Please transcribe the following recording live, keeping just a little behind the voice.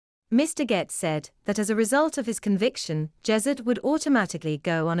Mr. Getz said that as a result of his conviction, Jezzard would automatically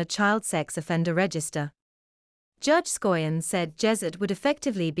go on a child sex offender register. Judge Scoyen said Jezzard would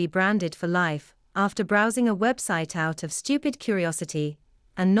effectively be branded for life after browsing a website out of stupid curiosity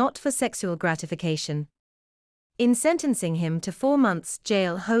and not for sexual gratification. In sentencing him to 4 months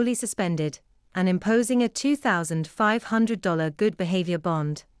jail wholly suspended and imposing a $2,500 good behavior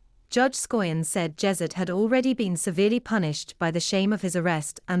bond, Judge Scoyen said Jezzard had already been severely punished by the shame of his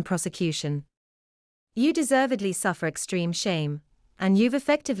arrest and prosecution. "You deservedly suffer extreme shame, and you've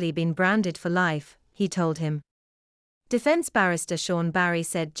effectively been branded for life," he told him. Defense barrister Sean Barry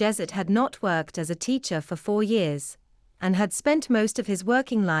said Jezzard had not worked as a teacher for 4 years, and had spent most of his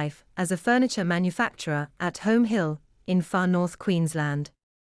working life as a furniture manufacturer at Home Hill, in far north Queensland.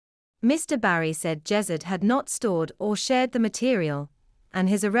 Mr. Barry said Jezzard had not stored or shared the material, and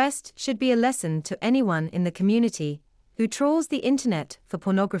his arrest should be a lesson to anyone in the community who trawls the internet for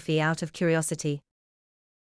pornography out of curiosity.